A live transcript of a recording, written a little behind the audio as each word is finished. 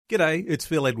G'day, it's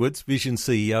Phil Edwards, Vision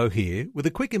CEO here, with a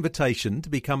quick invitation to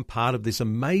become part of this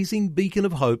amazing beacon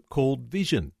of hope called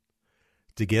Vision.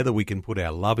 Together we can put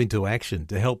our love into action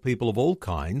to help people of all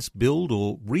kinds build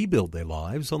or rebuild their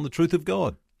lives on the truth of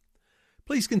God.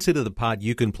 Please consider the part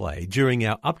you can play during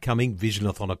our upcoming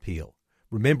Visionathon appeal,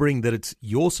 remembering that it's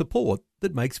your support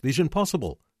that makes Vision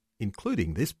possible,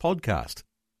 including this podcast.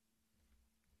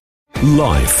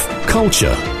 Life,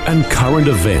 culture and current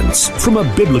events from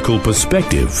a biblical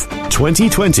perspective.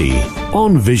 2020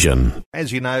 on Vision.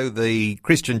 As you know, the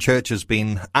Christian church has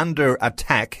been under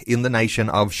attack in the nation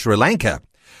of Sri Lanka.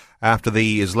 After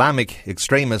the Islamic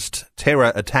extremist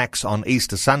terror attacks on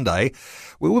Easter Sunday,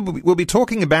 we'll be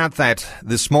talking about that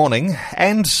this morning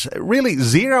and really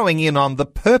zeroing in on the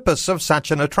purpose of such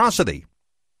an atrocity.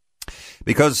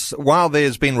 Because while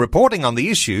there's been reporting on the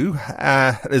issue,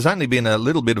 there's only been a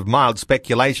little bit of mild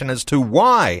speculation as to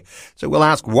why. So we'll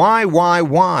ask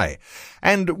why?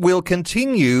 And we'll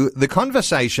continue the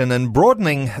conversation and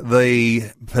broadening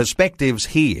the perspectives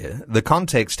here, the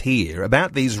context here,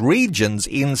 about these regions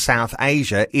in South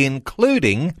Asia,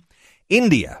 including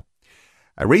India.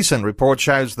 A recent report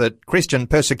shows that Christian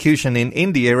persecution in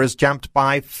India has jumped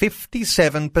by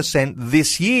 57%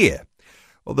 this year.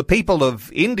 Well, the people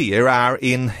of India are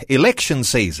in election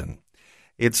season.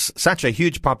 It's such a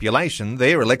huge population.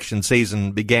 Their election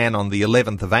season began on the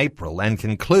 11th of April and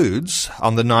concludes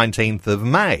on the 19th of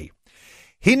May.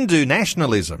 Hindu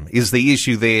nationalism is the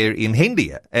issue there in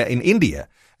India,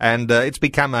 and it's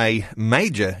become a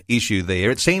major issue there.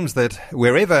 It seems that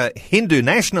wherever Hindu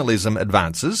nationalism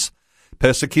advances,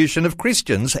 persecution of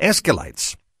Christians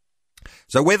escalates.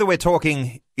 So whether we're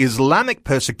talking Islamic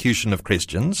persecution of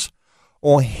Christians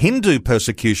or Hindu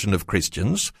persecution of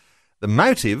Christians, the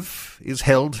motive is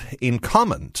held in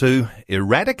common: to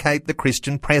eradicate the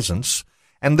Christian presence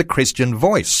and the Christian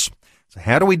voice. So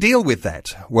how do we deal with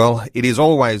that? Well, it is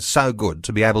always so good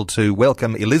to be able to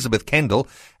welcome Elizabeth Kendall,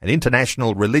 an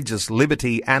international religious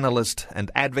liberty analyst and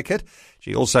advocate.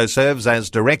 She also serves as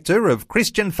Director of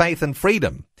Christian Faith and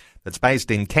Freedom, that's based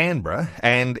in Canberra,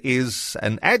 and is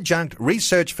an adjunct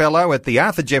research fellow at the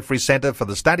Arthur Jeffries Centre for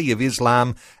the Study of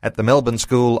Islam at the Melbourne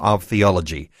School of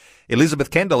Theology.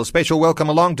 Elizabeth Kendall, a special welcome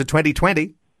along to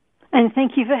 2020. And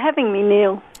thank you for having me,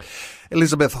 Neil.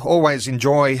 Elizabeth, always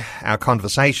enjoy our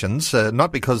conversations,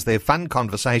 not because they're fun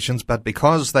conversations, but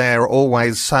because they're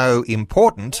always so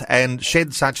important and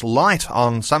shed such light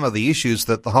on some of the issues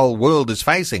that the whole world is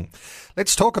facing.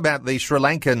 Let's talk about the Sri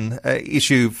Lankan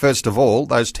issue first of all,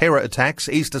 those terror attacks,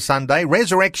 Easter Sunday,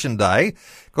 Resurrection Day.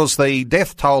 Of course, the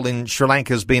death toll in Sri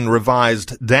Lanka has been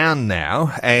revised down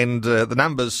now, and the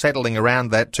numbers settling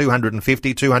around that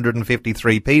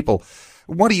 253 people.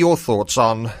 What are your thoughts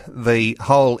on the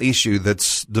whole issue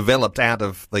that's developed out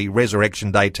of the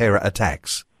Resurrection Day terror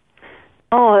attacks?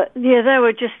 Oh, yeah, they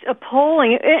were just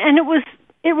appalling. And it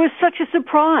was such a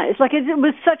surprise. Like, it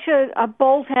was such a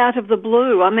bolt out of the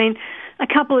blue. I mean, a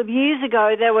couple of years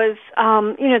ago, there was,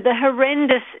 the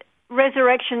horrendous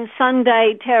Resurrection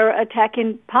Sunday terror attack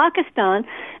in Pakistan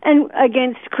and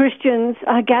against Christians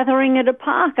gathering at a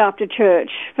park after church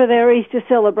for their Easter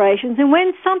celebrations. And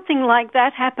when something like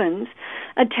that happens,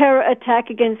 a terror attack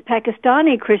against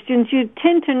Pakistani Christians, you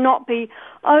tend to not be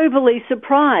overly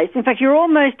surprised. In fact, you're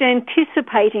almost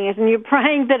anticipating it and you're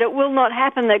praying that it will not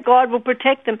happen, that God will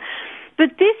protect them.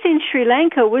 But this in Sri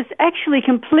Lanka was actually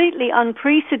completely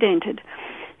unprecedented.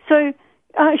 So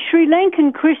Sri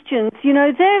Lankan Christians,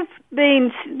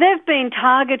 they've been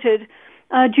targeted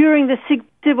during the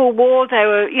civil war. They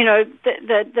were,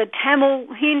 the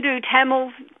Hindu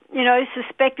Tamils,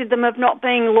 suspected them of not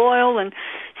being loyal, and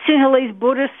Sinhalese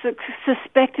Buddhists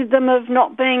suspected them of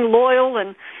not being loyal,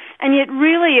 and yet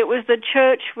really it was the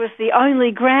church was the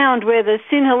only ground where the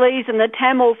Sinhalese and the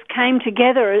Tamils came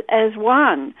together as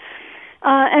one.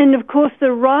 And of course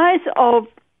the rise of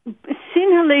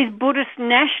Sinhalese Buddhist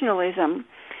nationalism,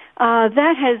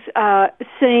 that has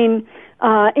seen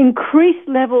increased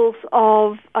levels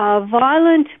of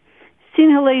violent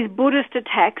Sinhalese Buddhist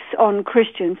attacks on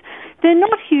Christians. They're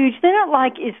not huge. They're not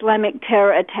like Islamic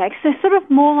terror attacks. They're sort of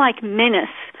more like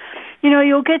menace.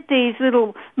 You'll get these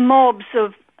little mobs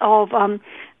of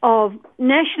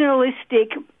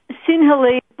nationalistic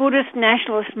Sinhalese Buddhist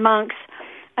nationalist monks,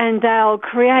 and they'll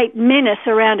create menace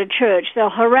around a church.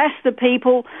 They'll harass the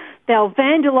people. They'll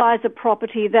vandalize the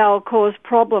property. They'll cause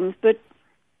problems. But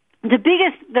the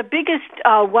biggest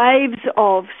waves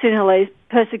of Sinhalese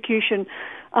persecution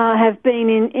have been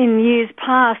in years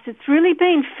past. It's really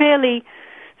been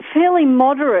fairly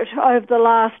moderate over the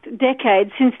last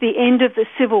decade since the end of the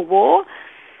Civil War.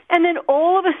 And then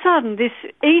all of a sudden, this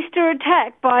Easter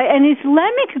attack by an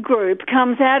Islamic group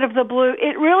comes out of the blue.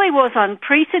 It really was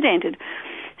unprecedented.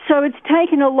 So it's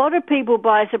taken a lot of people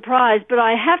by surprise, but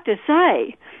I have to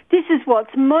say, this is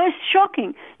what's most shocking,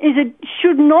 is it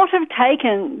should not have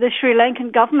taken the Sri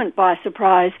Lankan government by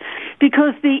surprise,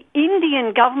 because the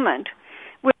Indian government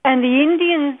and the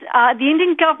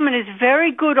Indian government is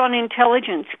very good on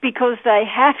intelligence, because they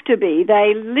have to be.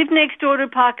 They live next door to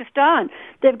Pakistan.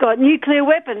 They've got nuclear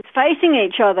weapons facing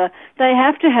each other. They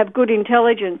have to have good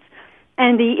intelligence.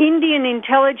 And the Indian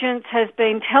intelligence has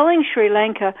been telling Sri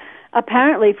Lanka,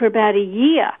 apparently for about a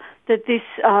year, that this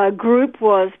group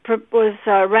was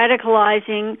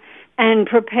radicalizing and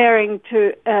preparing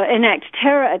to enact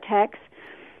terror attacks.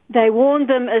 They warned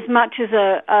them as much as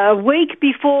a week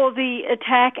before the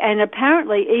attack, and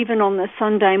apparently even on the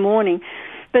Sunday morning.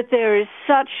 But there is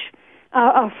such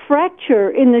a fracture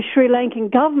in the Sri Lankan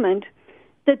government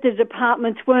that the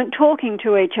departments weren't talking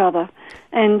to each other.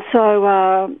 And so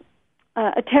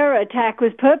a terror attack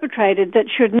was perpetrated that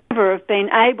should never have been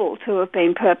able to have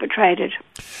been perpetrated.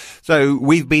 So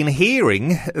we've been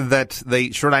hearing that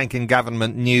the Sri Lankan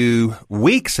government knew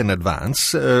weeks in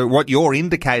advance. What you're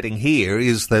indicating here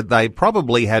is that they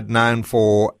probably had known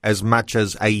for as much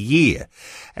as a year.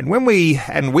 And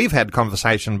we've had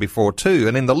conversation before too,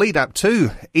 and in the lead up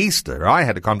to Easter, I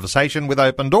had a conversation with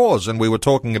Open Doors, and we were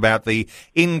talking about the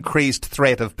increased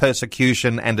threat of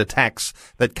persecution and attacks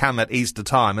that come at Easter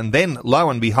time. And then, lo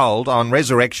and behold, on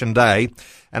Resurrection Day,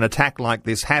 an attack like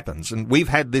this happens. And we've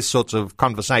had this sort of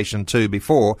conversation too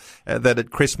before, that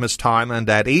at Christmas time and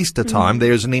at Easter time,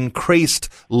 there's an increased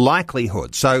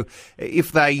likelihood. So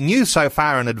if they knew so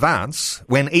far in advance,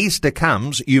 when Easter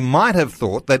comes, you might have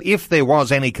thought that if there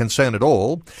was any concern at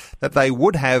all, that they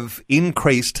would have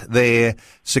increased their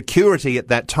security at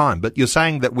that time. But you're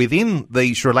saying that within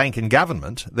the Sri Lankan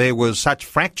government, there was such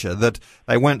fracture that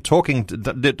they weren't talking,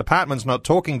 the departments not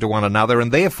talking to one another,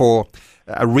 and therefore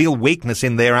a real weakness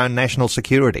in their own national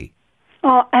security.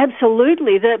 Oh,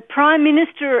 absolutely. The Prime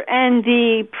Minister and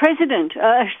the President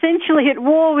are essentially at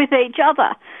war with each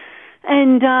other.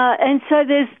 And so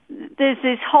there's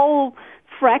this whole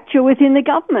fracture within the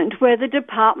government where the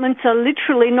departments are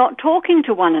literally not talking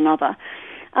to one another.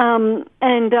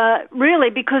 Really,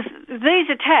 because these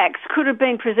attacks could have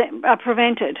been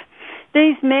prevented.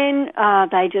 These men,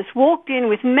 they just walked in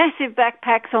with massive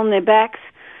backpacks on their backs,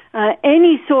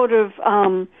 any sort of,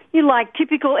 like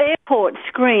typical airport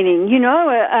screening,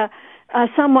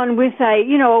 someone with a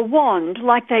wand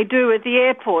like they do at the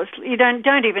airports. You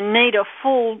don't even need a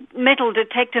full metal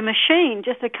detector machine,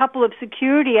 just a couple of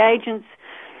security agents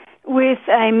with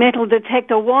a metal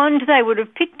detector wand. They would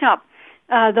have picked up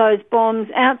those bombs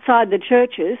outside the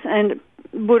churches and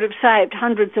would have saved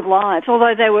hundreds of lives,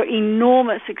 although they were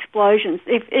enormous explosions.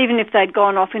 Even if they'd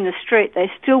gone off in the street,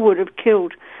 they still would have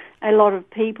killed a lot of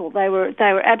people. They were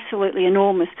absolutely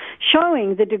enormous,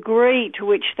 showing the degree to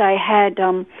which they had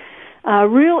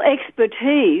real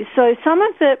expertise. So some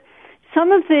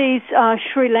of these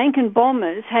Sri Lankan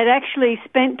bombers had actually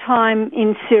spent time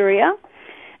in Syria,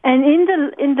 and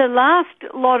in the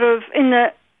last lot of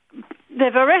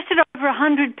they've arrested over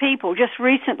 100 people just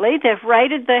recently. They've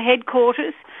raided the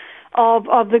headquarters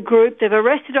of the group. They've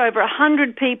arrested over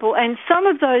 100 people, and some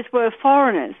of those were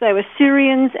foreigners. They were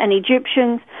Syrians and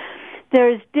Egyptians. There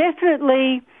is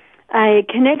definitely a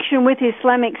connection with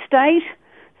Islamic State,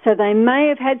 so they may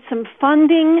have had some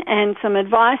funding and some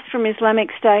advice from Islamic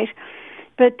State.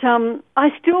 But I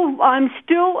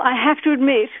have to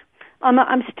admit,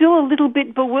 I'm still a little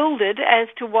bit bewildered as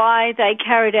to why they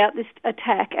carried out this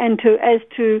attack and as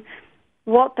to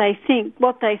what they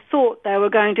thought they were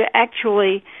going to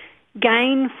actually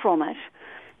gain from it.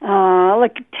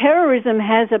 Terrorism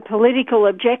has a political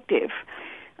objective.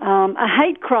 A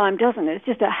hate crime, doesn't it? It's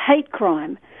just a hate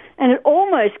crime. And it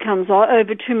almost comes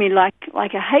over to me like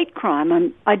a hate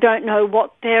crime. I don't know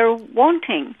what they're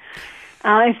wanting.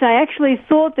 If they actually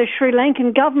thought the Sri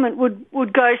Lankan government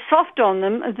would go soft on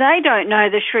them, they don't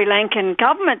know the Sri Lankan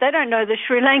government. They don't know the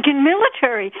Sri Lankan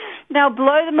military. They'll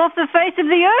blow them off the face of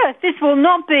the earth. This will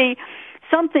not be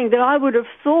something that I would have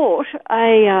thought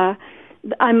a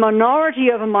minority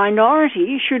of a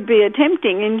minority should be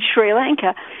attempting in Sri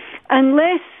Lanka,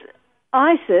 unless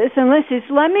ISIS, unless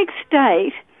Islamic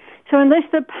State, so unless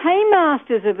the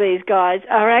paymasters of these guys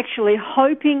are actually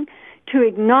hoping to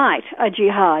ignite a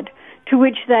jihad to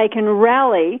which they can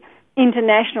rally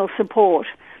international support.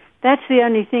 That's the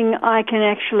only thing I can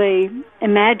actually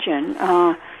imagine.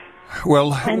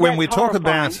 Well, when we talk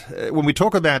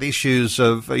about issues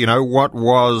of, what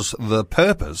was the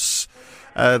purpose,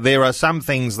 there are some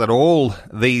things that all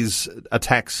these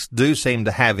attacks do seem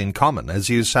to have in common, as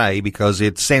you say, because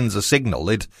it sends a signal.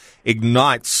 It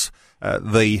ignites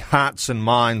the hearts and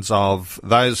minds of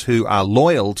those who are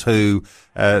loyal to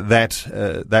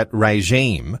that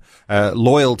regime,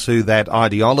 loyal to that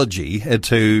ideology,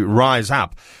 to rise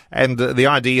up. And the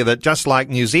idea that just like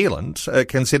New Zealand,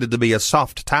 considered to be a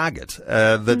soft target,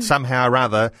 that somehow or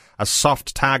other a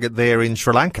soft target there in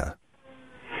Sri Lanka.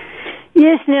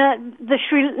 Yes, now the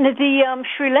Sri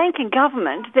Lankan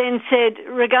government then said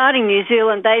regarding New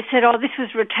Zealand, they said, oh, this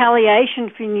was retaliation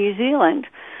for New Zealand.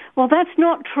 Well, that's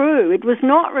not true. It was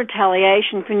not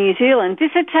retaliation for New Zealand.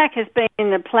 This attack has been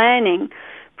in the planning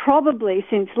probably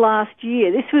since last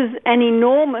year. This was an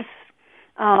enormous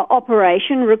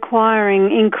operation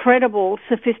requiring incredible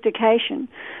sophistication,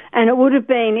 and it would have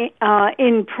been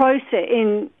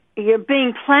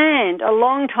being planned a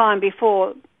long time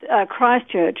before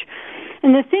Christchurch.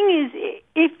 And the thing is,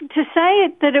 if to say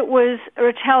that it was a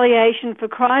retaliation for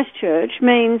Christchurch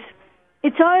means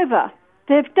it's over.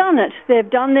 They've done it. They've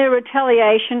done their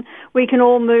retaliation. We can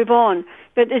all move on.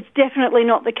 But it's definitely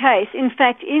not the case. In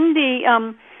fact, in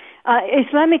the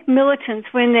Islamic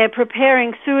militants, when they're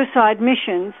preparing suicide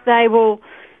missions, they will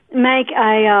make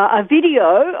a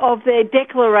video of their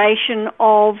declaration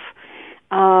of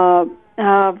their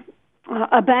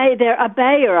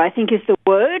abaya, I think is the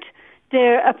word.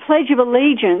 They're a pledge of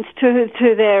allegiance to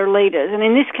their leaders. And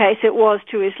in this case, it was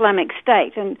to Islamic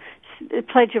State and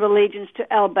Pledge of Allegiance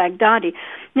to al-Baghdadi.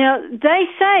 Now, they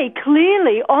say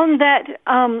clearly on that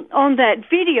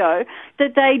video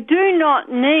that they do not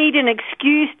need an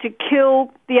excuse to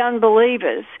kill the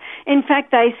unbelievers. In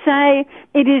fact, they say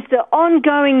it is the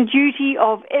ongoing duty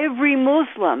of every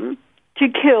Muslim to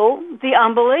kill the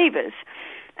unbelievers.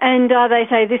 And they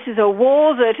say this is a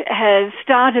war that has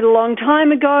started a long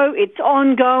time ago, it's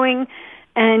ongoing,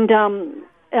 and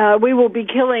we will be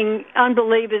killing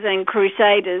unbelievers and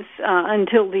crusaders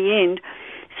until the end.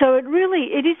 So it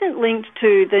isn't linked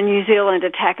to the New Zealand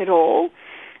attack at all,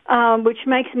 which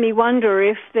makes me wonder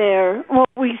if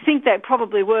we think they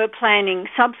probably were planning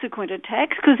subsequent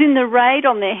attacks, because in the raid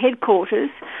on their headquarters,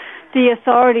 the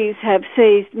authorities have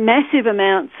seized massive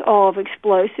amounts of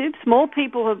explosives. More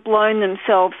people have blown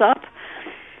themselves up.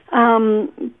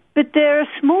 But they're a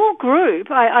small group.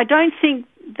 I don't think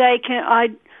they can...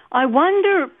 I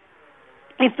wonder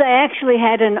if they actually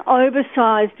had an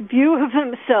oversized view of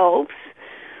themselves,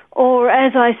 or,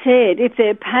 as I said, if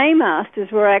their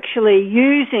paymasters were actually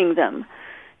using them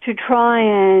to try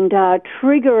and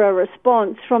trigger a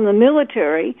response from the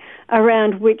military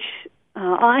around which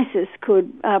ISIS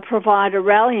could provide a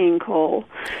rallying call.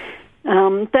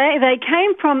 They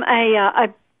came from a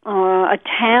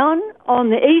town on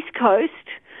the east coast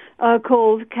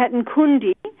called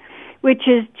Katankundi, which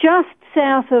is just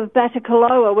south of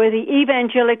Batticaloa, where the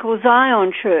Evangelical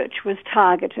Zion Church was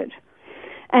targeted.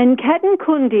 And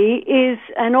Katankundi is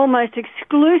an almost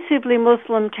exclusively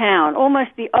Muslim town,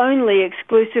 almost the only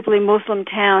exclusively Muslim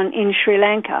town in Sri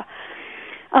Lanka.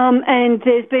 And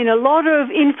there's been a lot of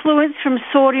influence from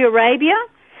Saudi Arabia.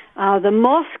 The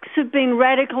mosques have been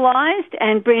radicalized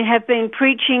and have been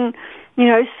preaching,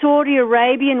 Saudi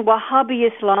Arabian Wahhabi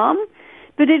Islam.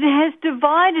 But it has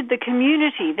divided the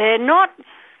community. They're not...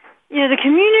 the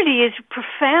community is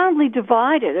profoundly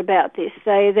divided about this.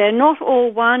 They're not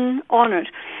all one on it.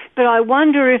 But I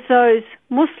wonder if those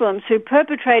Muslims who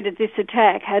perpetrated this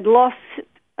attack had lost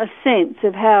a sense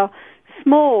of how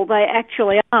small they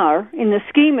actually are in the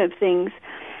scheme of things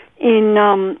in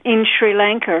Sri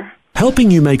Lanka.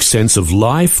 Helping you make sense of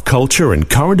life, culture and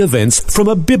current events from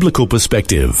a biblical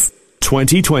perspective.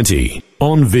 2020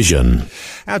 on Vision.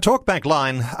 Our talkback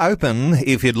line open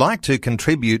if you'd like to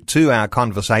contribute to our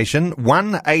conversation.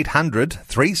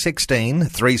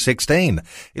 1-800-316-316.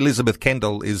 Elizabeth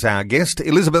Kendall is our guest.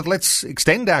 Elizabeth, let's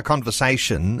extend our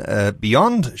conversation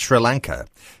beyond Sri Lanka,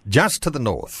 just to the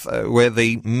north, where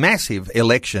the massive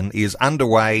election is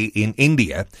underway in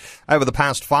India. Over the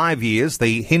past 5 years,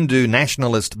 the Hindu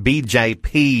nationalist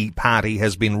BJP party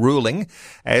has been ruling,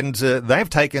 and they've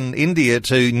taken India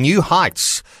to new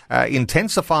heights,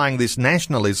 intensifying this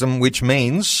nationalism, which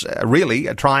means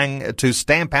really trying to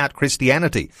stamp out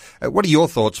Christianity. What are your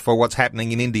thoughts for what's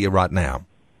happening in India right now?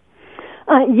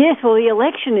 Yes, well, the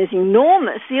election is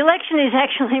enormous. The election is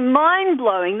actually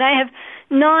mind-blowing. They have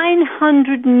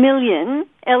 900 million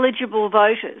eligible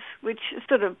voters, which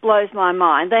sort of blows my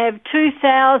mind. They have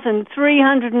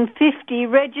 2,350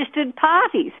 registered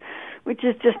parties, which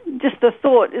is just the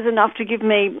thought is enough to give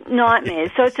me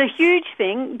nightmares. So it's a huge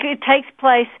thing. It takes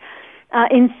place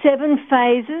in 7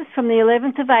 phases from the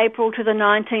 11th of April to the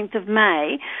 19th of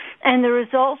May, and the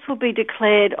results will be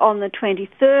declared on the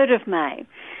 23rd of May.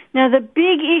 Now, the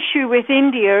big issue with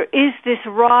India is this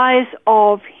rise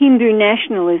of Hindu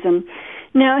nationalism.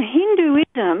 Now,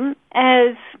 Hinduism,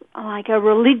 as like a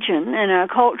religion and a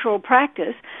cultural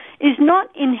practice, is not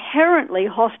inherently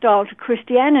hostile to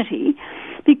Christianity,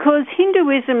 because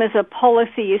Hinduism is a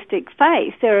polytheistic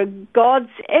faith. There are gods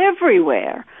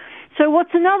everywhere. So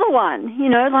what's another one? You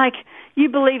know, like you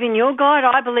believe in your God,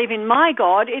 I believe in my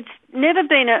God. It's never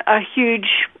been a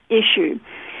huge issue.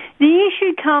 The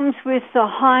issue comes with the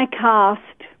high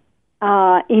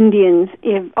caste Indians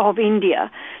of India.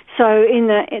 So in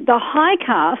the high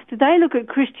caste, they look at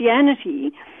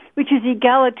Christianity, which is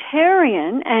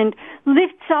egalitarian and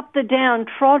lifts up the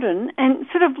downtrodden and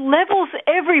sort of levels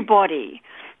everybody.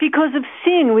 Because of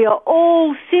sin, we are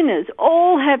all sinners,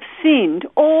 all have sinned,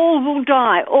 all will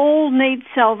die, all need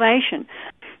salvation.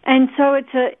 And so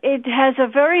it has a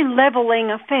very leveling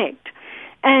effect.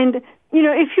 And, you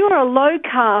know, if you're a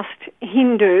low-caste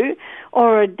Hindu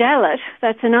or a Dalit,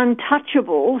 that's an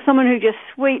untouchable, someone who just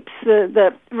sweeps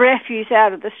the refuse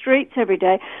out of the streets every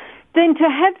day, then to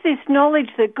have this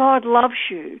knowledge that God loves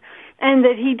you and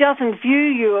that he doesn't view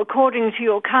you according to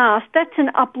your caste, that's an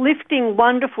uplifting,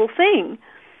 wonderful thing.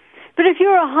 But if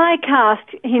you're a high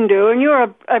caste Hindu and you're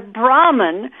a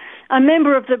Brahmin, a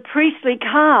member of the priestly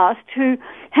caste who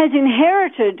has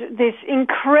inherited this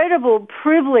incredible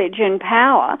privilege and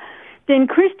power, then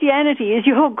Christianity is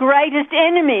your greatest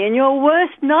enemy and your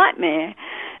worst nightmare.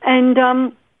 And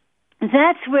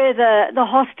that's where the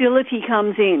hostility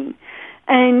comes in.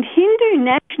 And Hindu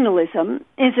nationalism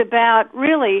is about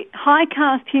really high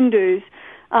caste Hindus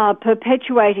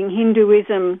perpetuating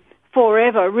Hinduism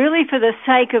forever, really for the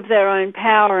sake of their own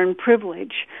power and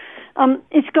privilege.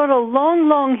 It's got a long,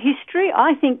 long history.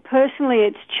 I think personally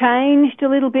it's changed a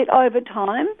little bit over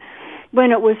time.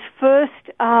 When it was first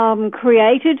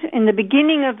created in the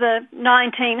beginning of the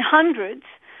 1900s,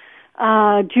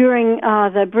 during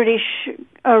the British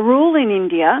rule in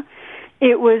India,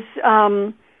 it was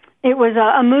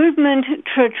a movement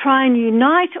to try and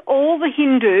unite all the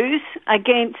Hindus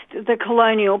against the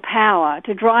colonial power,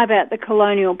 to drive out the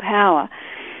colonial power.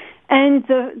 And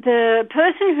the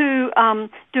person who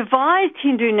devised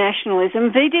Hindu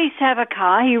nationalism, V.D.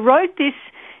 Savarkar, he wrote this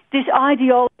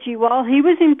ideology while he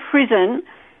was in prison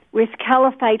with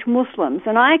Caliphate Muslims.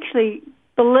 And I actually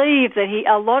believe that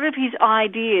a lot of his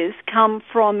ideas come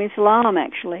from Islam,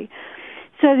 actually.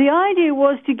 So the idea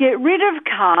was to get rid of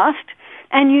caste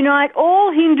and unite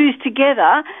all Hindus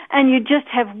together, and you just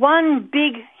have one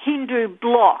big Hindu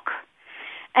block.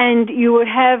 And you would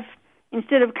have,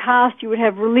 instead of caste, you would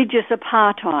have religious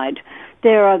apartheid.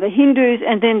 There are the Hindus,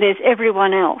 and then there's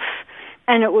everyone else.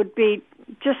 And it would be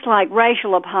just like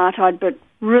racial apartheid, but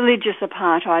religious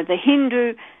apartheid, the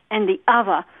Hindu and the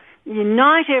other.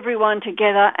 Unite everyone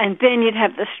together, and then you'd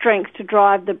have the strength to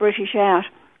drive the British out.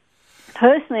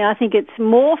 Personally, I think it's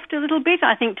morphed a little bit.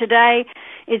 I think today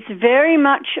it's very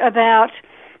much about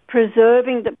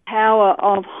preserving the power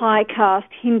of high caste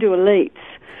Hindu elites.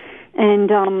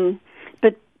 And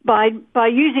but by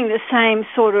using the same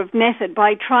sort of method,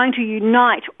 by trying to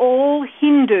unite all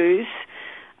Hindus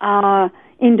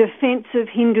in defense of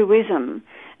Hinduism.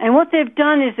 And what they've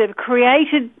done is they've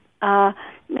created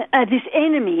this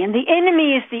enemy, and the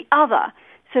enemy is the other.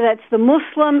 So that's the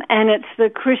Muslim and it's the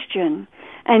Christian.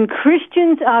 And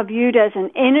Christians are viewed as an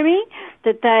enemy,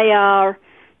 that they are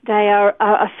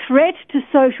a threat to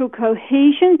social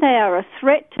cohesion, they are a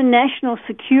threat to national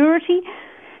security,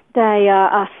 they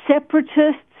are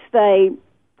separatists, they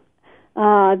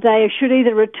should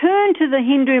either return to the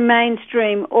Hindu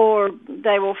mainstream or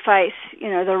they will face,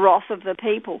 the wrath of the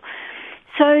people.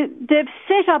 So they've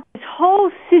set up this whole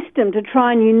system to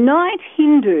try and unite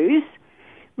Hindus,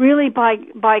 really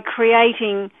by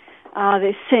creating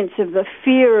this sense of the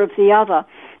fear of the other.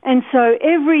 And so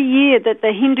every year that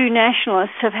the Hindu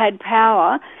nationalists have had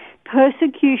power,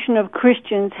 persecution of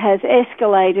Christians has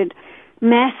escalated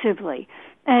massively.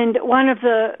 And one of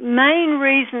the main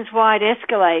reasons why it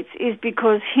escalates is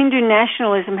because Hindu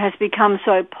nationalism has become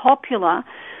so popular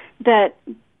that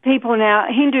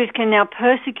Hindus can now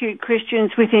persecute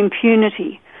Christians with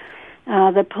impunity.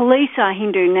 The police are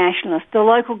Hindu nationalists. The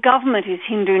local government is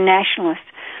Hindu nationalist.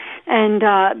 And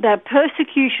the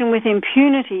persecution with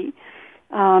impunity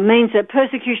means that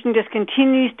persecution just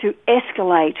continues to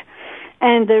escalate.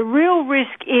 And the real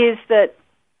risk is that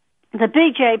the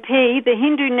BJP, the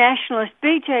Hindu nationalist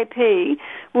BJP,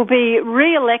 will be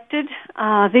re-elected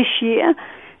this year,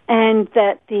 and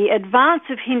that the advance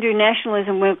of Hindu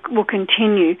nationalism will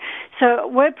continue. So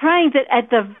we're praying that at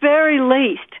the very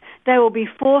least they will be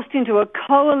forced into a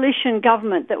coalition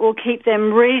government that will keep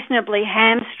them reasonably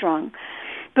hamstrung.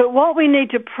 But what we need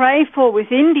to pray for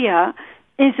with India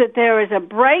is that there is a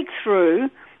breakthrough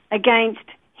against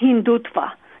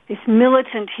Hindutva, this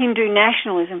militant Hindu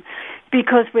nationalism,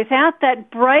 because without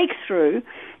that breakthrough,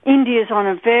 India's on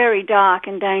a very dark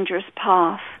and dangerous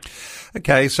path.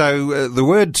 Okay, so the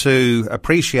word to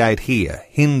appreciate here,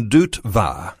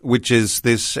 Hindutva, which is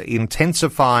this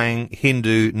intensifying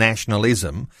Hindu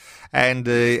nationalism, and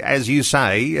as you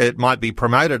say, it might be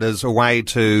promoted as a way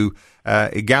to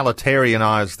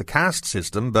egalitarianise the caste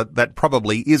system, but that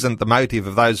probably isn't the motive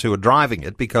of those who are driving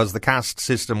it, because the caste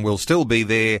system will still be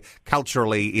there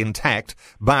culturally intact,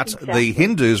 but the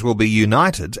Hindus will be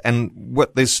united, and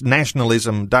what this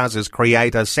nationalism does is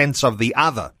create a sense of the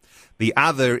other. The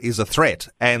other is a threat,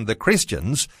 and the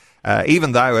Christians,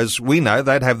 even though, as we know,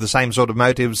 they'd have the same sort of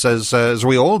motives as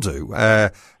we all do,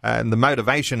 and the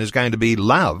motivation is going to be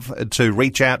love to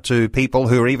reach out to people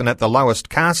who are even at the lowest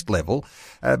caste level,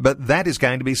 but that is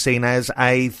going to be seen as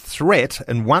a threat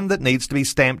and one that needs to be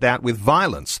stamped out with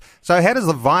violence. So how does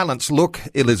the violence look,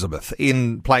 Elizabeth,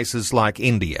 in places like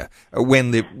India when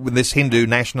this Hindu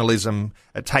nationalism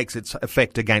takes its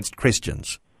effect against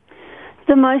Christians?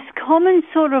 The most common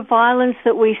sort of violence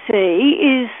that we see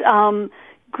is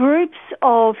groups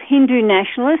of Hindu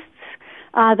nationalists.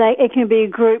 It can be a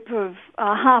group of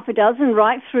half a dozen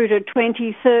right through to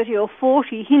 20, 30 or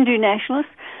 40 Hindu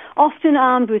nationalists, often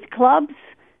armed with clubs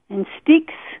and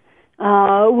sticks,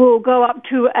 will go up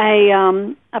to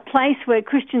a place where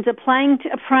Christians are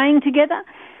praying together,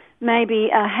 maybe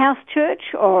a house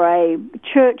church or a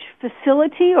church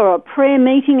facility or a prayer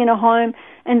meeting in a home,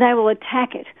 and they will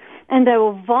attack it. And they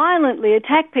will violently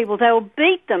attack people. They will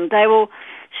beat them. They will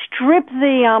strip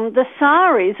the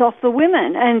saris off the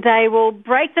women, and they will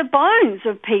break the bones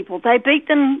of people. They beat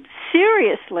them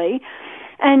seriously.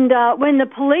 And when the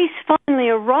police finally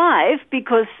arrive,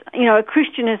 because a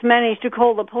Christian has managed to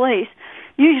call the police,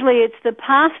 usually it's the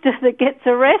pastor that gets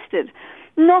arrested,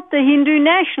 not the Hindu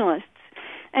nationalists.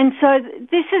 And so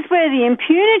this is where the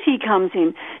impunity comes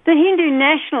in. The Hindu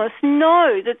nationalists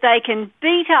know that they can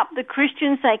beat up the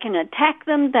Christians, they can attack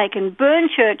them, they can burn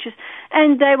churches,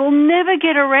 and they will never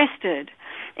get arrested.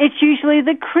 It's usually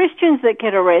the Christians that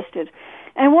get arrested.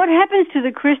 And what happens to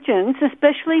the Christians,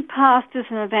 especially pastors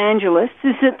and evangelists,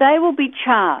 is that they will be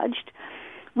charged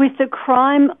with the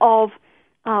crime of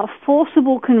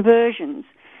forcible conversions.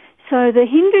 So the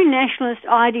Hindu nationalist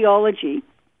ideology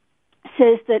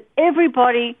says that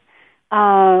everybody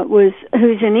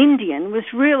who's an Indian was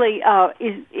really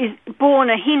is born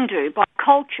a Hindu by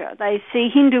culture. They see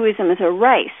Hinduism as a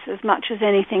race as much as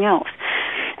anything else,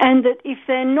 and that if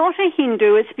they're not a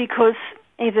Hindu, it's because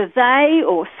either they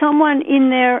or someone in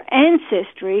their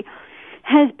ancestry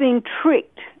has been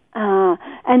tricked,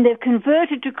 and they've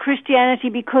converted to Christianity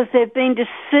because they've been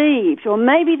deceived, or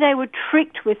maybe they were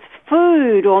tricked with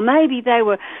food, or maybe they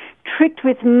were tricked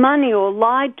with money or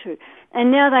lied to. And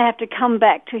now they have to come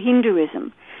back to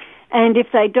Hinduism. And if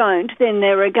they don't, then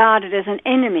they're regarded as an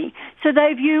enemy. So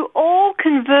they view all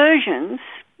conversions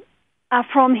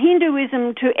from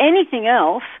Hinduism to anything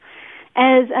else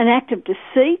as an act of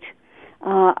deceit,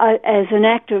 as an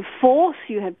act of force.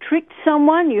 You have tricked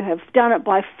someone, you have done it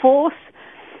by force,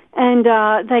 and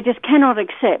they just cannot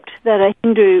accept that a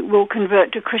Hindu will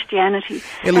convert to Christianity.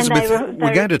 Elizabeth,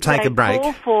 we're going to take a break.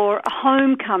 They call for a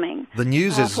homecoming. The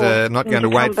news is not going to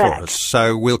wait for us,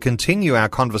 so we'll continue our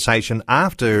conversation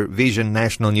after Vision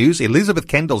National News. Elizabeth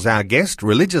Kendall's our guest,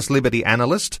 religious liberty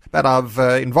analyst, but I've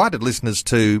invited listeners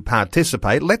to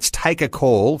participate. Let's take a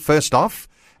call, first off,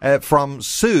 from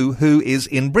Sue, who is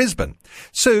in Brisbane.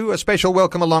 Sue, a special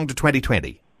welcome along to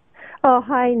 2020. Oh,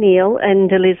 hi, Neil and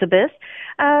Elizabeth.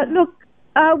 Look,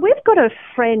 we've got a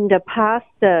friend, a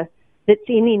pastor that's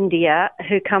in India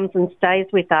who comes and stays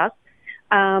with us,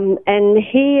 and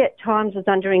he at times is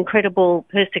under incredible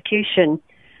persecution,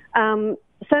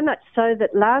 so much so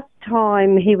that last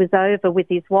time he was over with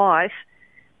his wife,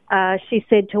 she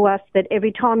said to us that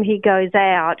every time he goes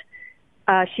out,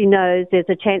 she knows there's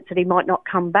a chance that he might not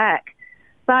come back.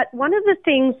 But one of the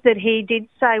things that he did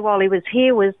say while he was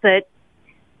here was that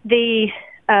the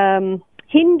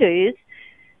Hindus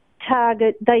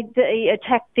they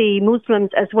attack the Muslims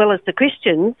as well as the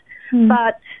Christians,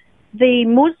 but the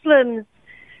Muslims,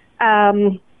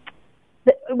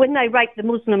 when they rape the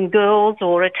Muslim girls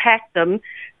or attack them,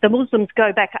 the Muslims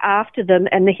go back after them,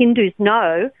 and the Hindus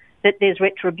know that there's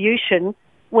retribution,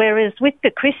 whereas with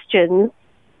the Christians,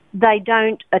 they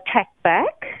don't attack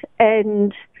back.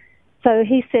 And so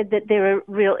he said that they're a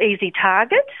real easy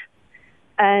target.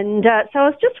 And so I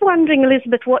was just wondering,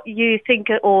 Elizabeth, what you think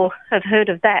or have heard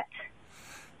of that.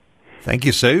 Thank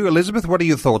you, Sue. Elizabeth, what are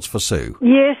your thoughts for Sue?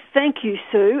 Yes, thank you,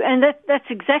 Sue. And that's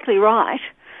exactly right.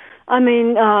 I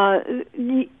mean,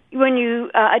 when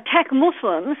you attack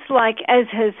Muslims, like as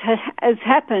has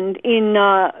happened in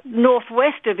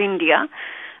northwest of India,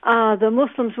 the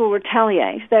Muslims will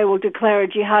retaliate. They will declare a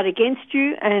jihad against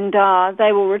you, and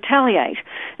they will retaliate,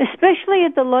 especially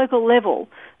at the local level.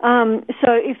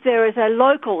 So if there is a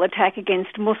local attack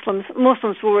against Muslims,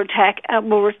 Muslims will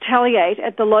retaliate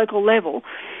at the local level.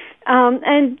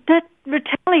 And that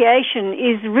retaliation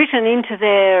is written into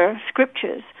their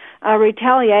scriptures.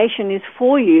 Retaliation is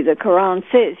for you, the Quran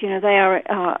says. You know, they are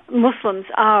Muslims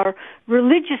are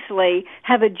religiously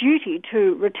have a duty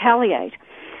to retaliate.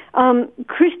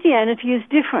 Christianity is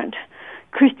different.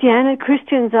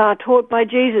 Christians are taught by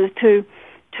Jesus to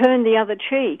turn the other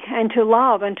cheek and to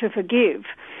love and to forgive.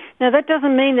 Now, that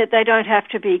doesn't mean that they don't have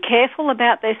to be careful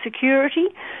about their security.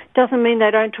 Doesn't mean they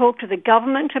don't talk to the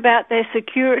government about their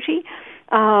security.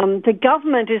 The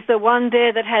government is the one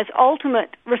there that has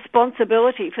ultimate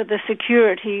responsibility for the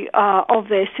security of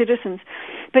their citizens.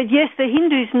 But yes, the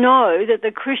Hindus know that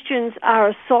the Christians are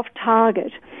a soft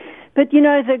target. But, you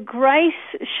know, the grace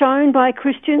shown by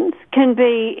Christians can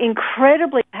be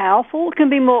incredibly powerful, can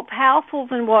be more powerful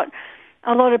than what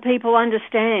a lot of people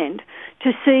understand,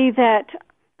 to see that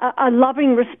a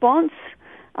loving response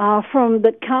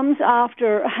that comes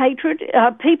after hatred.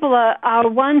 People are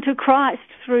won to Christ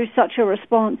through such a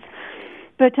response.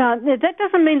 But that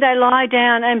doesn't mean they lie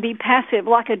down and be passive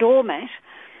like a doormat.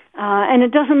 And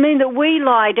it doesn't mean that we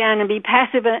lie down and be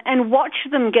passive and watch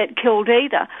them get killed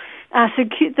either.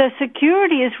 The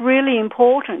security is really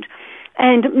important.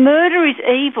 And murder is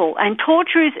evil, and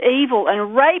torture is evil,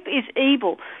 and rape is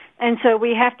evil. And so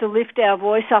we have to lift our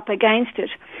voice up against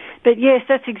it. But yes,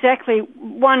 that's exactly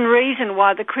one reason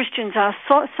why the Christians are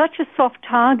such a soft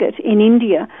target in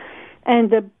India.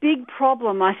 And the big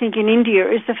problem, I think, in India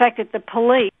is the fact that the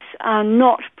police are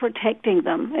not protecting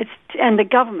them, and the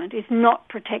government is not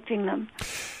protecting them.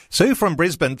 Sue from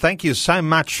Brisbane, thank you so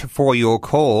much for your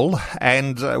call,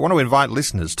 and I want to invite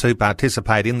listeners to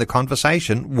participate in the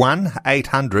conversation.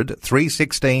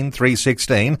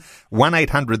 1-800-316-316,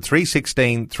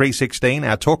 1-800-316-316.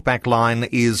 Our talkback line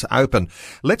is open.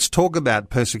 Let's talk about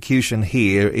persecution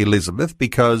here, Elizabeth,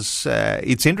 because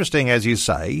it's interesting, as you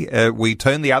say, we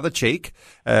turn the other cheek.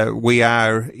 We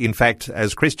are, in fact,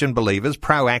 as Christian believers,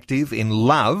 proactive in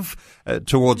love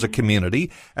towards a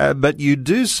community, but you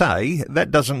do say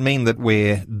that doesn't mean that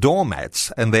we're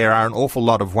doormats, and there are an awful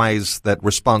lot of ways that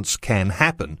response can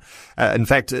happen. In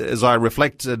fact, as I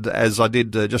reflected, as I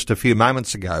did just a few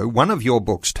moments ago, one of your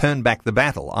books, Turn Back the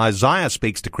Battle, Isaiah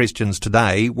Speaks to Christians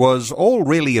Today, was all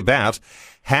really about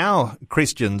how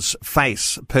Christians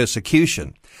face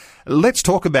persecution. Let's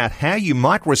talk about how you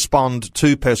might respond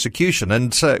to persecution.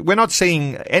 And we're not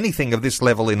seeing anything of this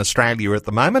level in Australia at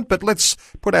the moment, but let's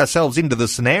put ourselves into the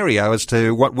scenario as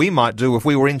to what we might do if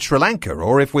we were in Sri Lanka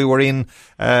or if we were in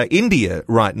India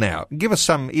right now. Give us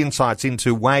some insights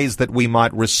into ways that we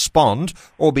might respond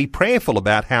or be prayerful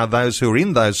about how those who are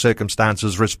in those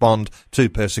circumstances respond to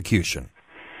persecution.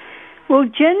 Well,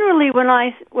 generally, when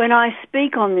I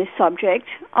speak on this subject,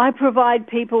 I provide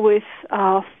people with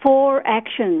 4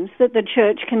 actions that the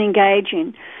church can engage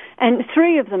in. And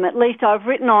 3 of them, at least, I've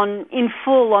written on in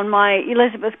full on my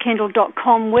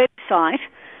elizabethkendall.com website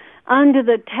under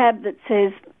the tab that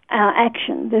says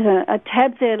action. There's a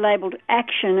tab there labelled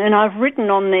action, and I've written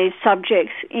on these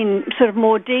subjects in sort of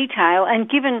more detail and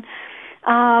given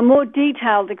more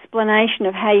detailed explanation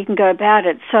of how you can go about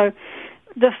it. So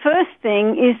the first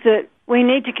thing is that we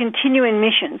need to continue in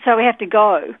mission, so we have to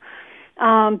go.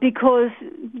 Because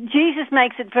Jesus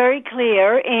makes it very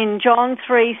clear in John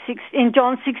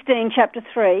 16, chapter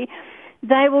 3,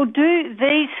 they will do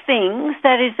these things,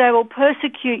 that is, they will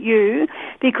persecute you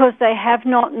because they have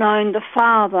not known the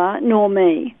Father nor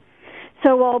me.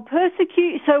 So while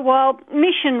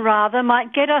mission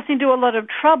might get us into a lot of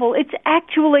trouble, it's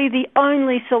actually the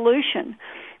only solution.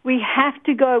 We have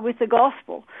to go with the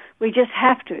gospel. We just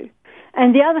have to.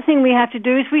 And the other thing we have to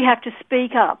do is we have to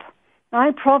speak up.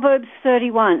 Right? Proverbs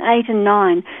 31, 8 and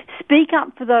 9. Speak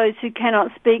up for those who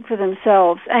cannot speak for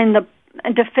themselves and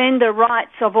defend the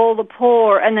rights of all the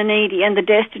poor and the needy and the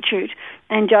destitute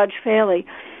and judge fairly.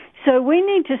 So we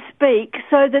need to speak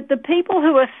so that the people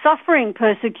who are suffering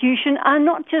persecution are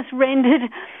not just rendered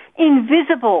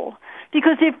invisible.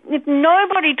 Because if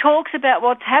nobody talks about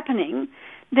what's happening,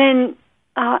 then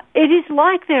it is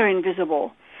like they're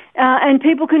invisible. And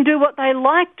people can do what they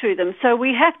like to them. So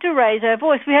we have to raise our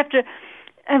voice. We have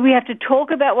to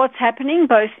talk about what's happening,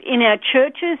 both in our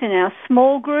churches, in our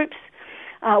small groups.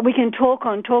 We can talk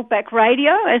on Talkback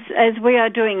Radio, as we are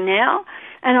doing now.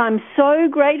 And I'm so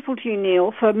grateful to you,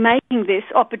 Neil, for making this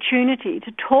opportunity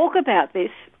to talk about this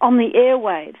on the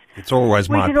airwaves. It's always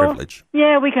my privilege.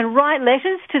 We can write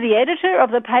letters to the editor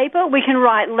of the paper. We can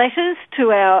write letters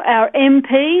to our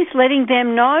MPs, letting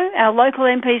them know, our local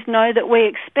MPs know that we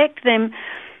expect them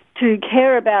to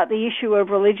care about the issue of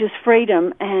religious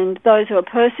freedom and those who are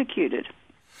persecuted.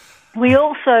 We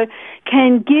also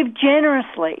can give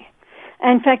generously.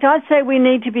 In fact, I'd say we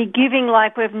need to be giving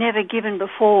like we've never given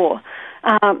before.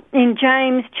 In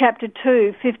James chapter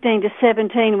 2, 15 to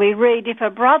 17, we read, "If a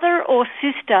brother or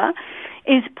sister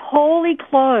is poorly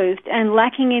clothed and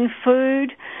lacking in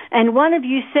food, and one of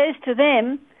you says to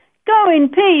them, 'Go in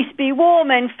peace, be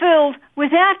warm and filled,'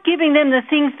 without giving them the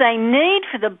things they need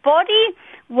for the body,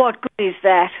 what good is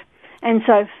that?" And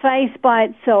so faith by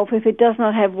itself, if it does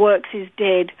not have works, is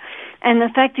dead. And the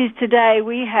fact is today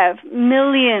we have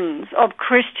millions of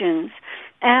Christians,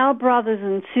 our brothers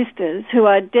and sisters, who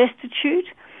are destitute,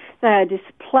 they are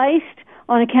displaced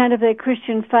on account of their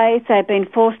Christian faith, they've been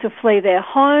forced to flee their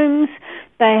homes,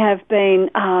 they have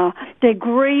been, they're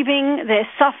grieving, they're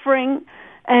suffering,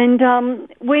 and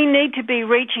we need to be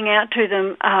reaching out to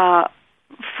them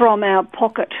from our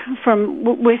pocket,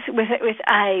 with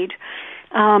aid.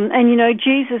 And, you know,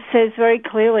 Jesus says very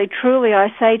clearly, "Truly I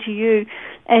say to you,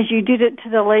 as you did it to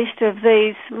the least of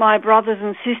these, my brothers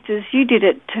and sisters, you did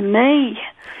it to me.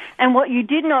 And what you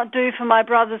did not do for my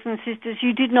brothers and sisters,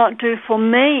 you did not do for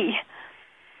me."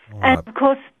 Right. And, of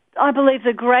course, I believe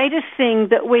the greatest thing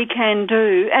that we can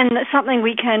do, and something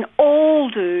we can all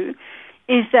do,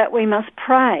 is that we must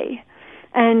pray.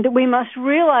 And we must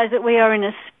realize that we are in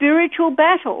a spiritual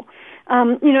battle.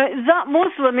 You know, that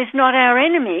Muslim is not our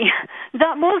enemy.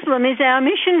 That Muslim is our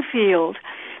mission field.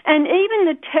 And even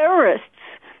the terrorists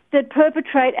that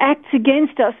perpetrate acts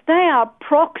against us, they are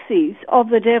proxies of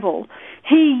the devil.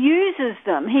 He uses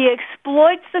them, he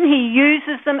exploits them, he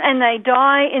uses them, and they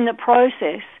die in the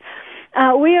process.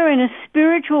 We are in a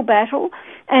spiritual battle,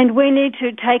 and we need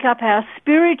to take up our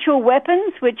spiritual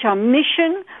weapons, which are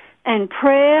mission and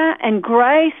prayer and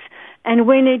grace, and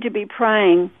we need to be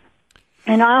praying.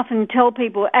 And I often tell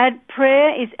people, prayer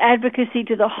is advocacy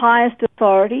to the highest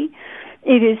authority.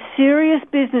 It is serious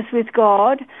business with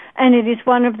God, and it is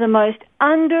one of the most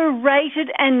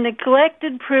underrated and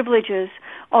neglected privileges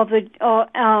of the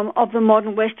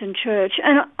modern Western Church.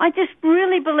 And I just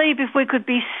really believe if we could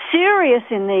be serious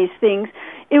in these things,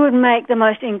 it would make the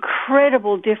most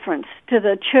incredible difference to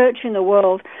the church in the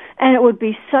world, and it would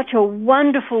be such a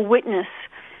wonderful witness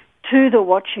to the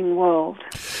watching world.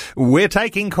 We're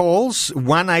taking calls,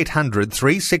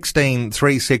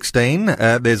 1-800-316-316.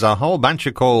 There's a whole bunch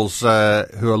of calls who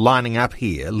are lining up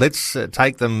here. Let's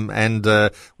take them, and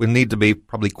we need to be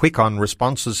probably quick on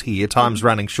responses here. Time's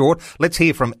running short. Let's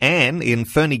hear from Anne in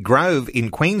Ferny Grove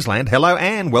in Queensland. Hello,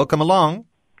 Anne. Welcome along.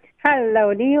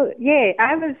 Hello, Neil. Yeah,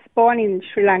 I was born in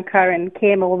Sri Lanka and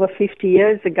came over 50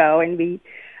 years ago, and we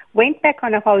went back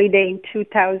on a holiday in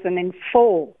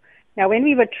 2004. Now, when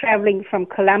we were traveling from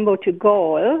Colombo to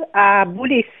Galle, our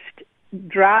Buddhist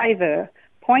driver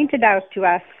pointed out to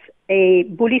us a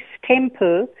Buddhist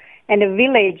temple and a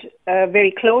village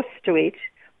very close to it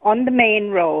on the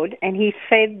main road, and he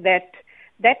said that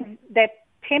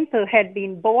temple had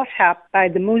been bought up by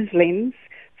the Muslims,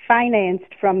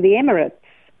 financed from the Emirates.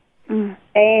 Mm.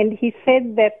 And he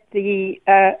said that he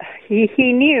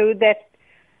knew that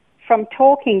from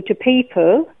talking to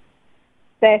people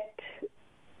that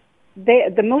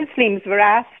the Muslims were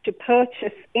asked to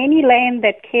purchase any land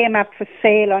that came up for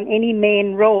sale on any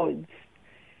main roads.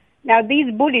 Now, these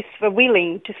Buddhists were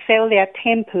willing to sell their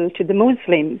temple to the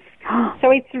Muslims. So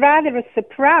it's rather a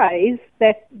surprise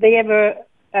that they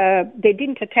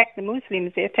didn't attack the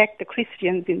Muslims, they attacked the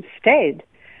Christians instead.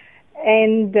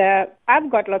 And I've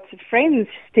got lots of friends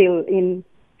still in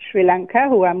Sri Lanka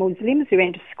who are Muslims, who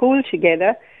went to school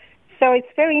together. So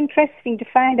it's very interesting to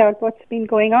find out what's been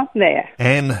going on there.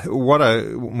 And what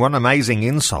an amazing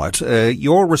insight.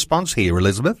 Your response here,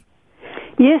 Elizabeth?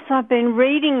 Yes, I've been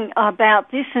reading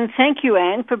about this, and thank you,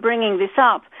 Anne, for bringing this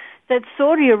up, that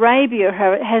Saudi Arabia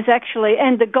has actually,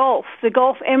 and the Gulf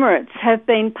Emirates, have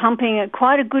been pumping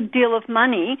quite a good deal of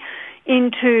money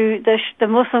into the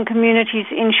Muslim communities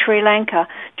in Sri Lanka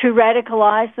to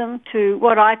radicalize them, to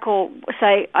what I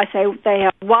say they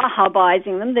are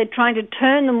Wahhabizing them. They're trying to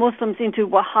turn the Muslims into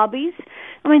Wahhabis.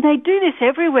 I mean, they do this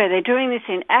everywhere. They're doing this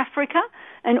in Africa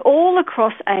and all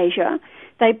across Asia.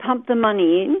 They pump the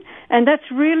money in, and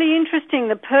that's really interesting.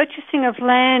 The purchasing of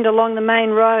land along the main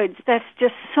roads, that's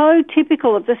just so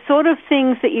typical of the sort of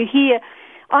things that you hear.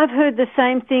 I've heard the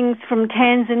same things from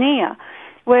Tanzania,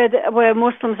 where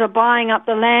Muslims are buying up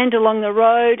the land along the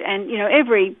road, and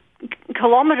every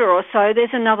kilometre or so,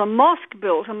 there's another mosque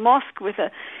built, a mosque with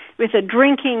a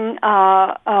drinking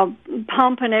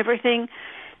pump and everything,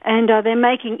 and they're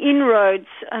making inroads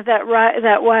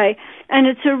that way. And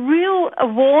it's a real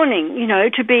warning,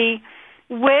 to be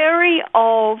wary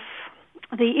of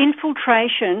the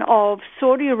infiltration of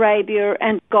Saudi Arabia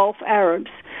and Gulf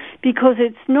Arabs, because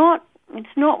it's not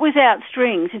without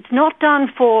strings. It's not done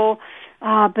for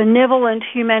benevolent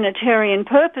humanitarian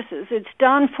purposes. It's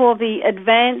done for the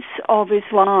advance of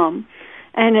Islam.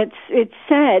 And it's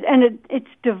sad, and it's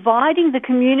dividing the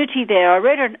community there. I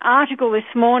read an article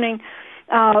this morning,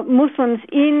 Muslims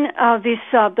in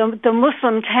the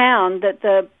Muslim town that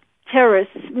the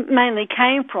terrorists mainly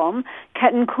came from,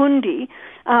 Katankundi,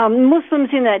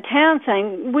 Muslims in that town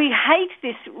saying, we hate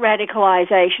this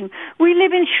radicalization. We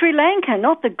live in Sri Lanka,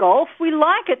 not the Gulf. We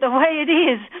like it the way it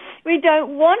is. We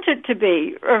don't want it to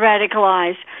be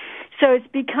radicalized. So it's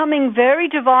becoming very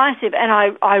divisive,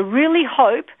 and I really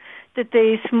hope that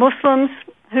these Muslims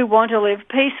who want to live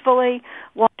peacefully,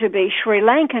 want to be Sri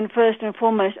Lankan first and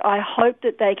foremost, I hope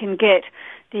that they can get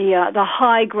the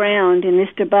high ground in this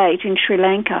debate in Sri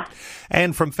Lanka.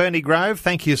 And from Ferny Grove,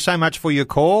 thank you so much for your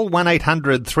call.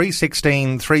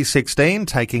 1-800-316-316,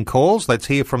 taking calls. Let's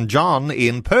hear from John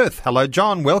in Perth. Hello,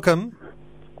 John. Welcome.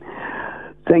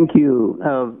 Thank you.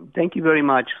 Thank you very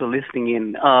much for listening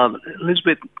in.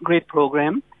 Elizabeth, great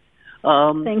program.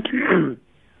 Thank you.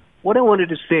 What I wanted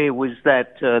to say was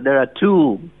that there are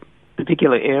two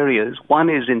particular areas. One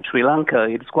is in Sri Lanka.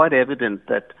 It's quite evident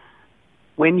that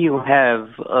when you have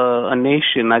a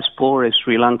nation as poor as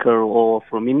Sri Lanka or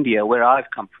from India, where I've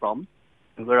come from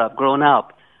and where I've grown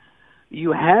up,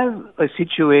 you have a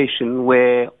situation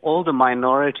where all the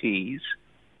minorities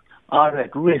are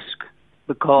at risk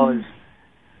because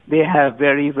they have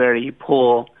very, very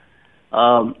poor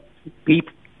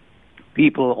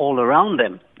people all around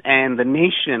them. And the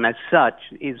nation as such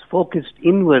is focused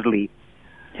inwardly.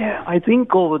 Yeah. I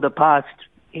think over the past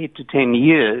 8 to 10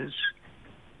 years,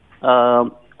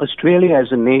 Australia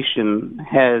as a nation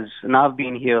has, and I've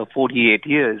been here 48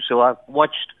 years, so I've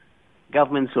watched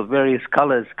governments of various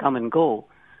colors come and go.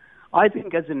 I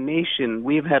think as a nation,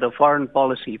 we've had a foreign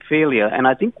policy failure, and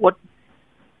I think what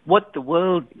the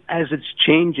world, as it's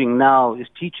changing now, is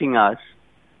teaching us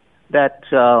that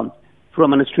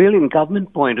from an Australian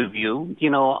government point of view,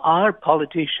 our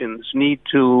politicians need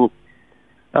to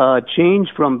change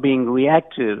from being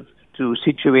reactive to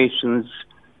situations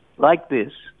like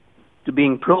this to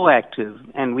being proactive.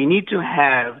 And we need to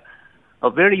have a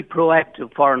very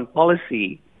proactive foreign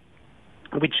policy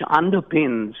which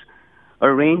underpins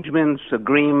arrangements,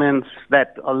 agreements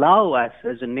that allow us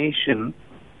as a nation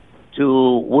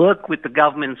to work with the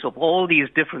governments of all these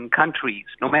different countries,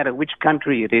 no matter which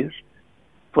country it is,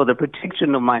 for the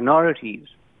protection of minorities.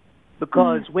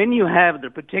 Because when you have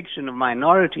the protection of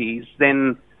minorities,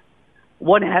 then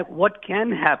what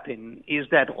can happen is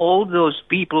that all those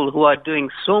people who are doing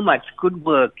so much good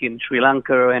work in Sri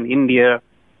Lanka and India,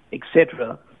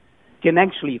 etc., can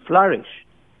actually flourish.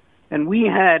 And we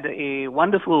had a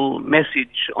wonderful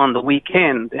message on the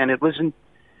weekend, and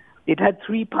it had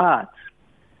 3 parts.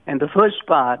 And the first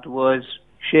part was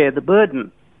share the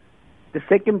burden. The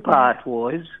second part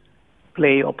was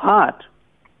play your part.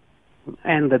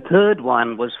 And the third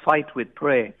one was fight with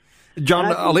prayer. John,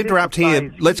 I'll interrupt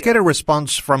here. Let's get a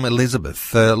response from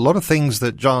Elizabeth. A lot of things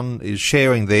that John is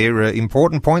sharing there,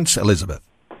 important points, Elizabeth.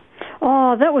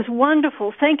 Oh, that was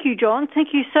wonderful. Thank you, John.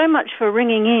 Thank you so much for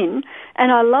ringing in.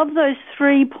 And I love those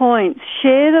 3 points.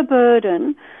 Share the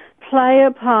burden, play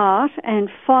a part, and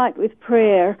fight with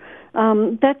prayer.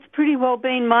 That's pretty well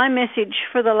been my message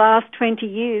for the last 20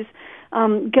 years.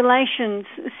 Galatians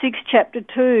 6 chapter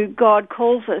 2, God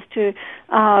calls us to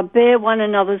bear one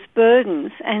another's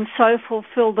burdens and so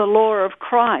fulfill the law of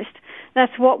Christ.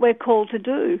 That's what we're called to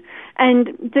do. And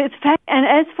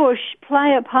as for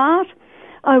play a part,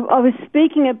 I was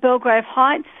speaking at Belgrave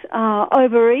Heights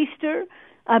over Easter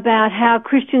about how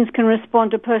Christians can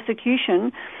respond to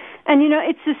persecution. And,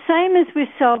 it's the same as with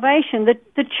salvation. The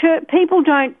church, people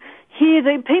don't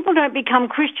become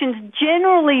Christians,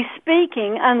 generally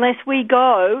speaking, unless we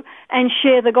go and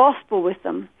share the gospel with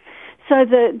them. So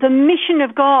the mission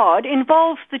of God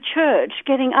involves the church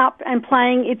getting up and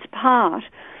playing its part.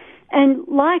 And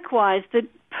likewise, the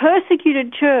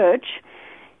persecuted church,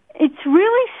 it's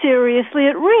really seriously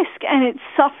at risk, and it's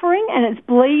suffering, and it's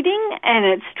bleeding, and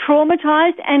it's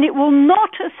traumatized, and it will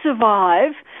not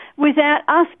survive without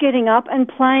us getting up and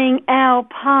playing our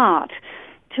part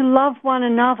to love one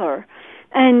another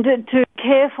and to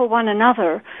care for one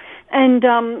another. And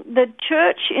the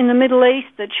church in the Middle East,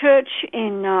 the church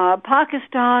in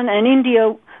Pakistan and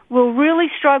India, will really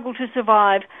struggle to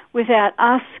survive without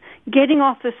us getting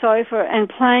off the sofa and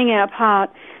playing our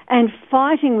part and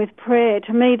fighting with prayer.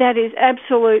 To me, that is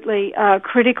absolutely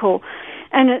critical.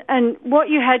 And what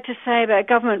you had to say about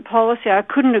government policy, I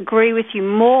couldn't agree with you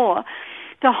more.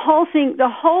 The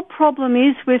whole problem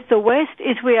is with the West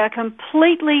is we are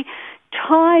completely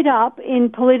tied up in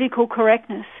political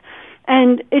correctness.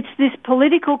 And it's this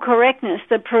political correctness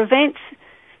that prevents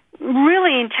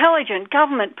really intelligent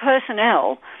government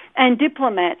personnel and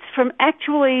diplomats from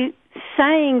actually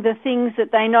saying the things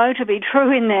that they know to be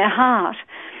true in their heart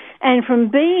and from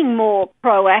being more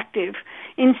proactive.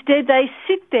 Instead, they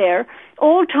sit there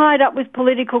all tied up with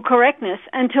political correctness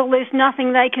until there's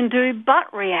nothing they can do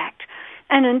but react.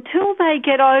 And until they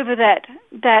get over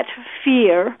that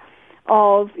fear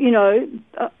of,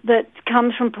 that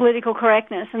comes from political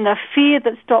correctness and the fear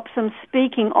that stops them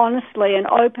speaking honestly and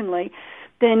openly,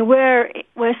 then we're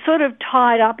sort of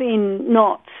tied up in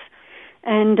knots.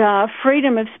 And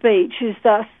freedom of speech is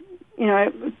thus,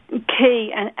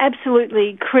 key and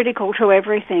absolutely critical to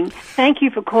everything. Thank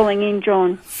you for calling in,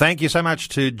 John. Thank you so much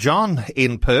to John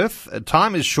in Perth.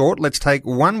 Time is short. Let's take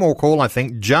one more call, I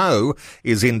think. Joe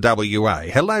is in WA.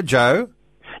 Hello, Joe.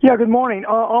 Yeah, good morning.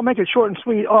 I'll make it short and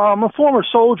sweet. I'm a former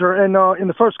soldier in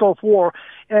the First Gulf War,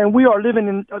 and we are living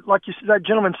in, like that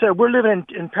gentleman said, we're living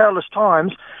in perilous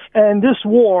times. And this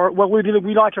war, whether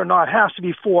we like it or not, has to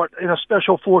be fought in a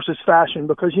special forces fashion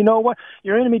because you know what?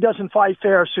 Your enemy doesn't fight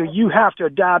fair, so you have to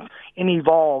adapt and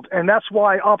evolve. And that's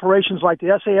why operations like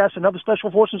the SAS and other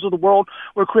special forces of the world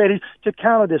were created to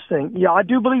counter this thing. Yeah, I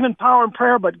do believe in power and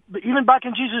prayer, but even back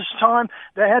in Jesus' time,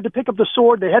 they had to pick up the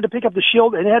sword, they had to pick up the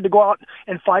shield, and they had to go out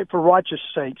and fight for righteous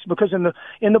sakes. Because in the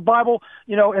Bible,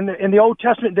 in the Old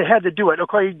Testament, they had to do it.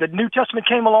 Okay, the New Testament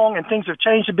came along and things have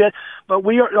changed a bit, but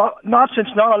we are not since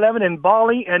 9/11 in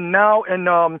Bali and now in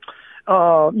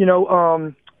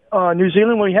New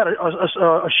Zealand when we had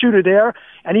a shooter there,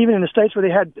 and even in the States where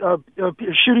they had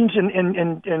shootings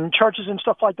in churches and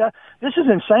stuff like that. This is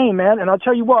insane, man. And I'll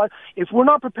tell you what, if we're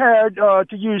not prepared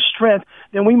to use strength,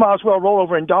 then we might as well roll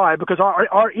over and die because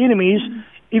our enemies,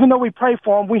 even though we pray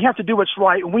for them, we have to do what's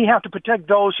right, and we have to protect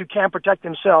those who can't protect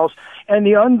themselves. And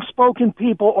the unspoken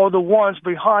people are the ones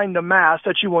behind the mask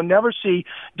that you will never see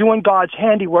doing God's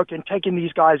handiwork and taking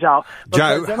these guys out.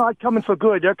 Joe, they're not coming for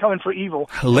good, they're coming for evil.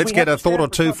 Let's get a thought or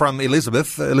two from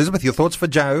Elizabeth. Elizabeth, your thoughts for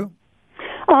Joe?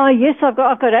 Yes, I've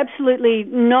got absolutely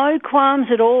no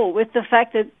qualms at all with the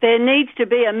fact that there needs to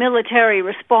be a military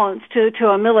response to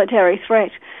a military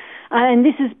threat. And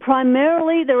this is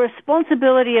primarily the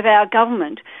responsibility of our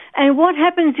government. And what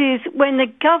happens is when the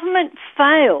government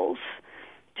fails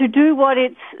to do what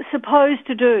it's supposed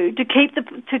to do, to keep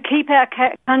our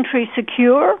country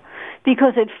secure,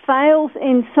 because it fails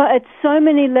at so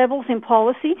many levels in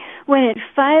policy, when it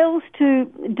fails to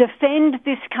defend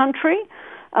this country,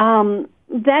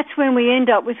 that's when we end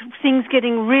up with things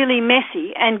getting really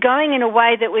messy and going in a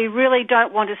way that we really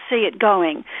don't want to see it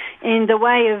going, in the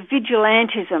way of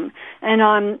vigilantism. And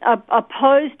I'm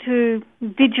opposed to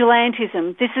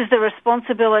vigilantism. This is the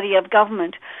responsibility of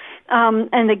government.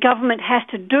 And the government has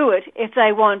to do it if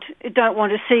they don't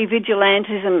want to see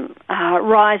vigilantism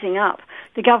rising up.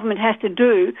 The government has to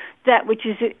do that which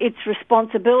is its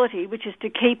responsibility, which is to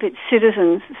keep its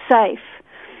citizens safe.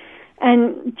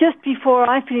 And just before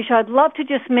I finish, I'd love to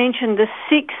just mention the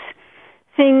 6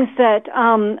 things that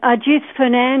Ajith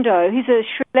Fernando, he's a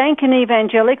Sri Lankan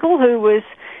evangelical who was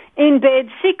in bed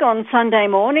sick on Sunday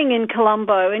morning in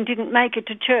Colombo and didn't make it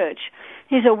to church.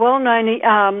 He's a well-known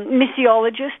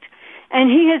missiologist, and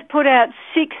he has put out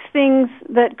 6 things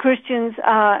that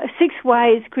 6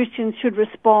 ways Christians should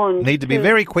respond. Need to be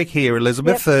very quick here,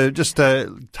 Elizabeth. Yep. Just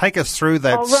take us through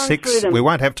that 6. We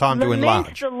won't have time to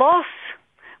enlarge. The loss.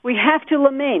 We have to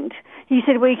lament. He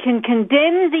said we can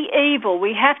condemn the evil.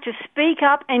 We have to speak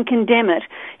up and condemn it.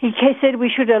 He said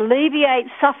we should alleviate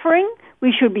suffering.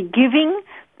 We should be giving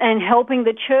and helping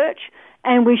the church.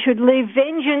 And we should leave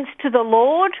vengeance to the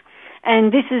Lord.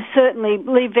 And this is certainly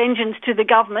leave vengeance to the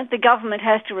government. The government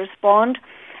has to respond.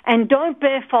 And don't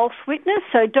bear false witness.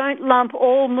 So don't lump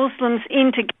all Muslims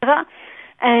in together.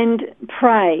 And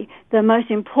pray. The most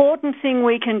important thing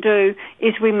we can do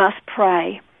is we must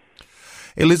pray.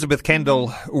 Elizabeth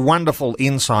Kendall, wonderful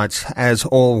insights as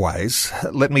always.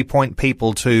 Let me point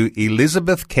people to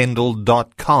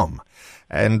elizabethkendall.com.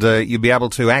 And you'll be able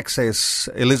to access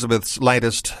Elizabeth's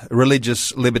latest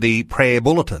religious liberty prayer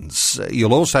bulletins.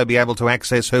 You'll also be able to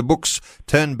access her books,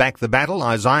 Turn Back the Battle,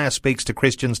 Isaiah Speaks to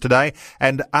Christians Today,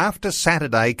 and after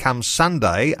Saturday comes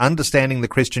Sunday, Understanding the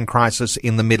Christian Crisis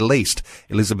in the Middle East.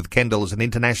 Elizabeth Kendall is an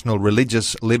international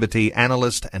religious liberty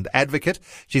analyst and advocate.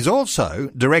 She's also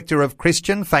Director of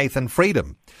Christian Faith and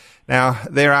Freedom. Now,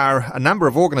 there are a number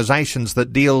of organisations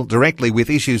that deal directly with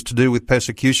issues to do with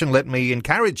persecution. Let me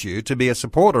encourage you to be a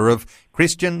supporter of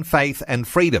Christian Faith and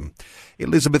Freedom.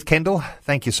 Elizabeth Kendall,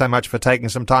 thank you so much for taking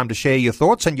some time to share your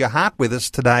thoughts and your heart with us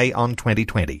today on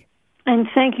 2020. And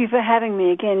thank you for having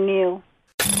me again, Neil.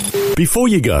 Before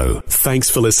you go,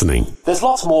 thanks for listening. There's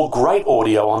lots more great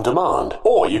audio on demand,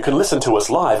 or you can listen to us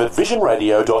live at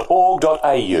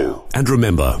visionradio.org.au. And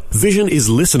remember, Vision is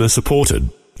listener supported.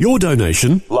 Your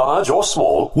donation, large or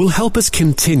small, will help us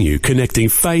continue connecting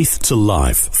faith to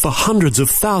life for hundreds of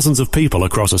thousands of people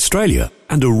across Australia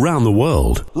and around the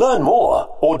world. Learn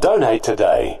more or donate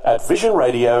today at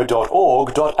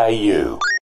visionradio.org.au.